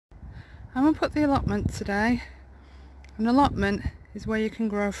I'm going to put the allotment today. An allotment is where you can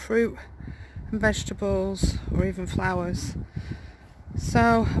grow fruit and vegetables or even flowers.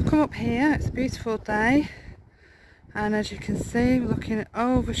 So I've come up here, it's a beautiful day, and as you can see, we're looking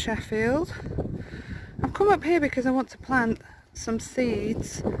over Sheffield. I've come up here because I want to plant some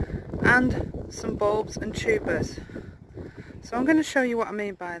seeds and some bulbs and tubers. So I'm going to show you what I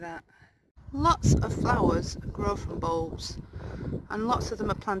mean by that. Lots of flowers grow from bulbs, and lots of them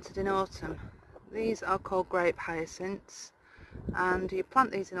are planted in autumn. These are called grape hyacinths, and you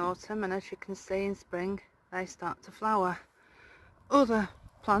plant these in autumn, and as you can see in spring they start to flower. Other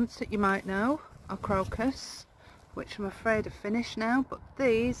plants that you might know are crocus, which I'm afraid are finished now, but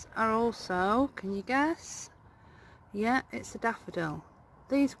these are also, can you guess? Yeah, it's a daffodil.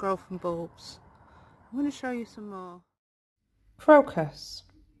 These grow from bulbs. I'm going to show you some more. Crocus,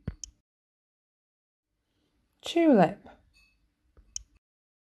 tulip,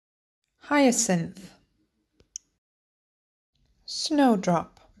 hyacinth,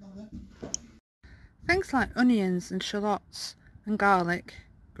 snowdrop. Things like onions and shallots and garlic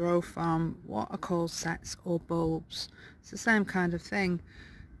grow from what are called sets or bulbs. It's the same kind of thing.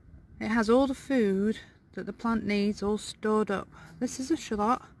 It has all the food that the plant needs all stored up. This is a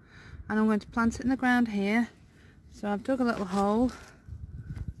shallot, and I'm going to plant it in the ground here. So I've dug a little hole.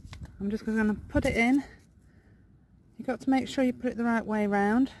 I'm just going to put it in. You've got to make sure you put it the right way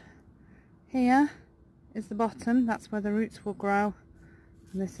round. Here is the bottom, that's where the roots will grow,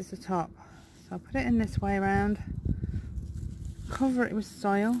 and this is the top. So I'll put it in this way round. Cover it with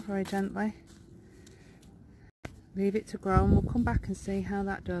soil very gently. Leave it to grow, and we'll come back and see how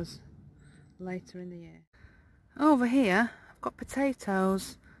that does later in the year. Over here I've got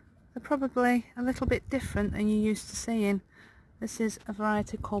potatoes. They're probably a little bit different than you're used to seeing. This is a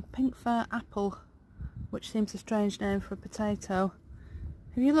variety called pink fir apple, which seems a strange name for a potato.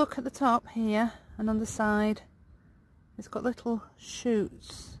 If you look at the top here and on the side, it's got little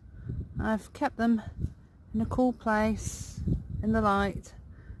shoots. I've kept them in a cool place in the light,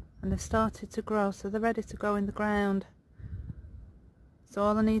 and they've started to grow, so they're ready to go in the ground. So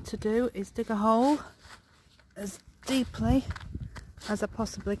all I need to do is dig a hole as deeply as I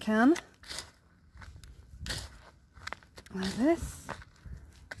possibly can, like this,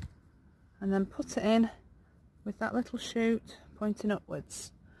 and then put it in with that little shoot pointing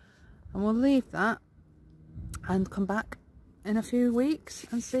upwards, and we'll leave that and come back in a few weeks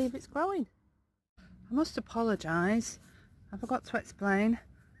and see if it's growing. I must apologise, I forgot to explain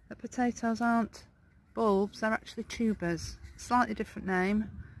that potatoes aren't bulbs, they're actually tubers. Slightly different name,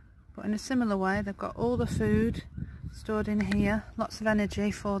 but in a similar way they've got all the food stored in here, lots of energy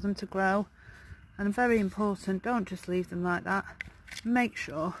for them to grow, and very important, don't just leave them like that. Make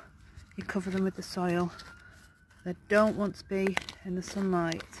sure you cover them with the soil. They don't want to be in the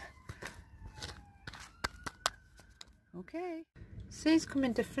sunlight. Okay. Seeds come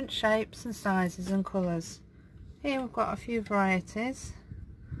in different shapes and sizes and colours. Here we've got a few varieties.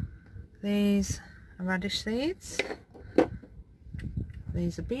 These are radish seeds.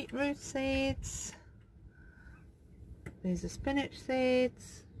 These are beetroot seeds. These are spinach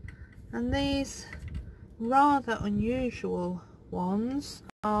seeds. And these rather unusual ones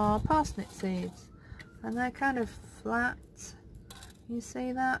are parsnip seeds. And they're kind of flat. Can you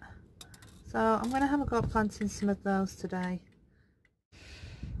see that? So I'm going to have a go at planting some of those today.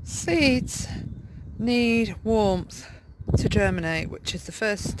 Seeds need warmth to germinate, which is the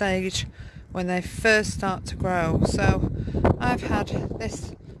first stage when they first start to grow. So I've had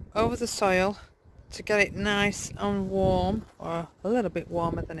this over the soil to get it nice and warm, or a little bit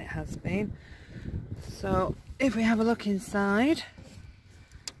warmer than it has been. So if we have a look inside,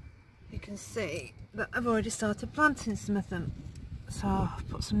 you can see that I've already started planting some of them. So I've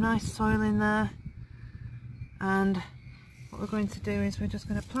put some nice soil in there, and what we're going to do is we're just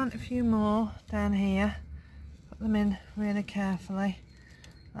going to plant a few more down here, put them in really carefully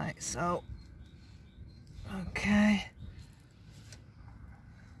like so. Okay,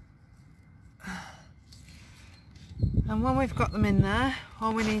 and when we've got them in there,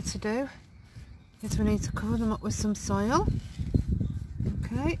 all we need to do is we need to cover them up with some soil.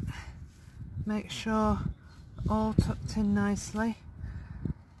 Okay, make sure all tucked in nicely.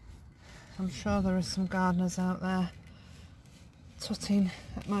 I'm sure there are some gardeners out there tutting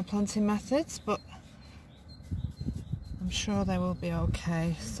at my planting methods, but I'm sure they will be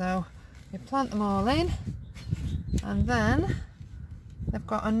okay. So you plant them all in, and then they've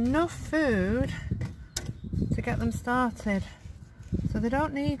got enough food to get them started. So they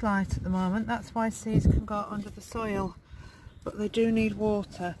don't need light at the moment, that's why seeds can go under the soil, but they do need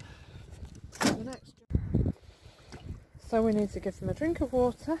water. So we need to give them a drink of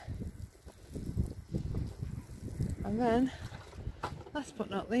water And then, last but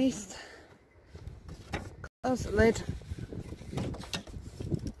not least, close the lid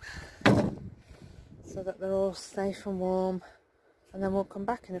so that they're all safe and warm, and then we'll come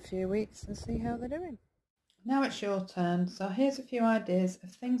back in a few weeks and see how they're doing. Now it's your turn, so here's a few ideas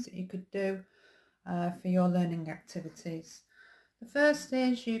of things that you could do for your learning activities. The first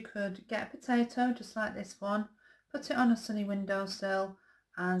is you could get a potato just like this one, put it on a sunny windowsill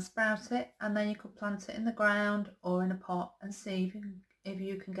and sprout it, and then you could plant it in the ground or in a pot and see if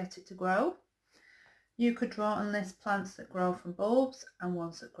you can get it to grow. You could draw and list plants that grow from bulbs and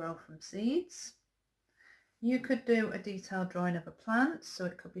ones that grow from seeds. You could do a detailed drawing of a plant, so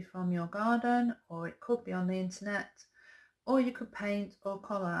it could be from your garden or it could be on the internet, or you could paint or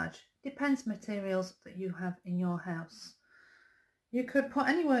collage. Depends materials that you have in your house. You could put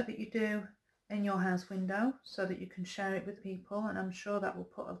any work that you do in your house window so that you can share it with people, and I'm sure that will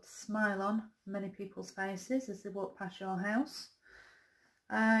put a smile on many people's faces as they walk past your house.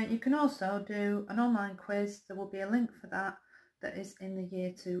 You can also do an online quiz. There will be a link for that is in the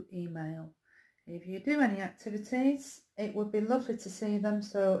Year 2 email. If you do any activities, it would be lovely to see them,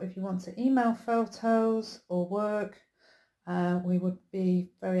 so if you want to email photos or work, we would be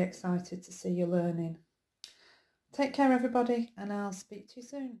very excited to see you learning. Take care everybody, and I'll speak to you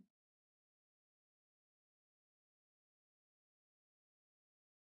soon.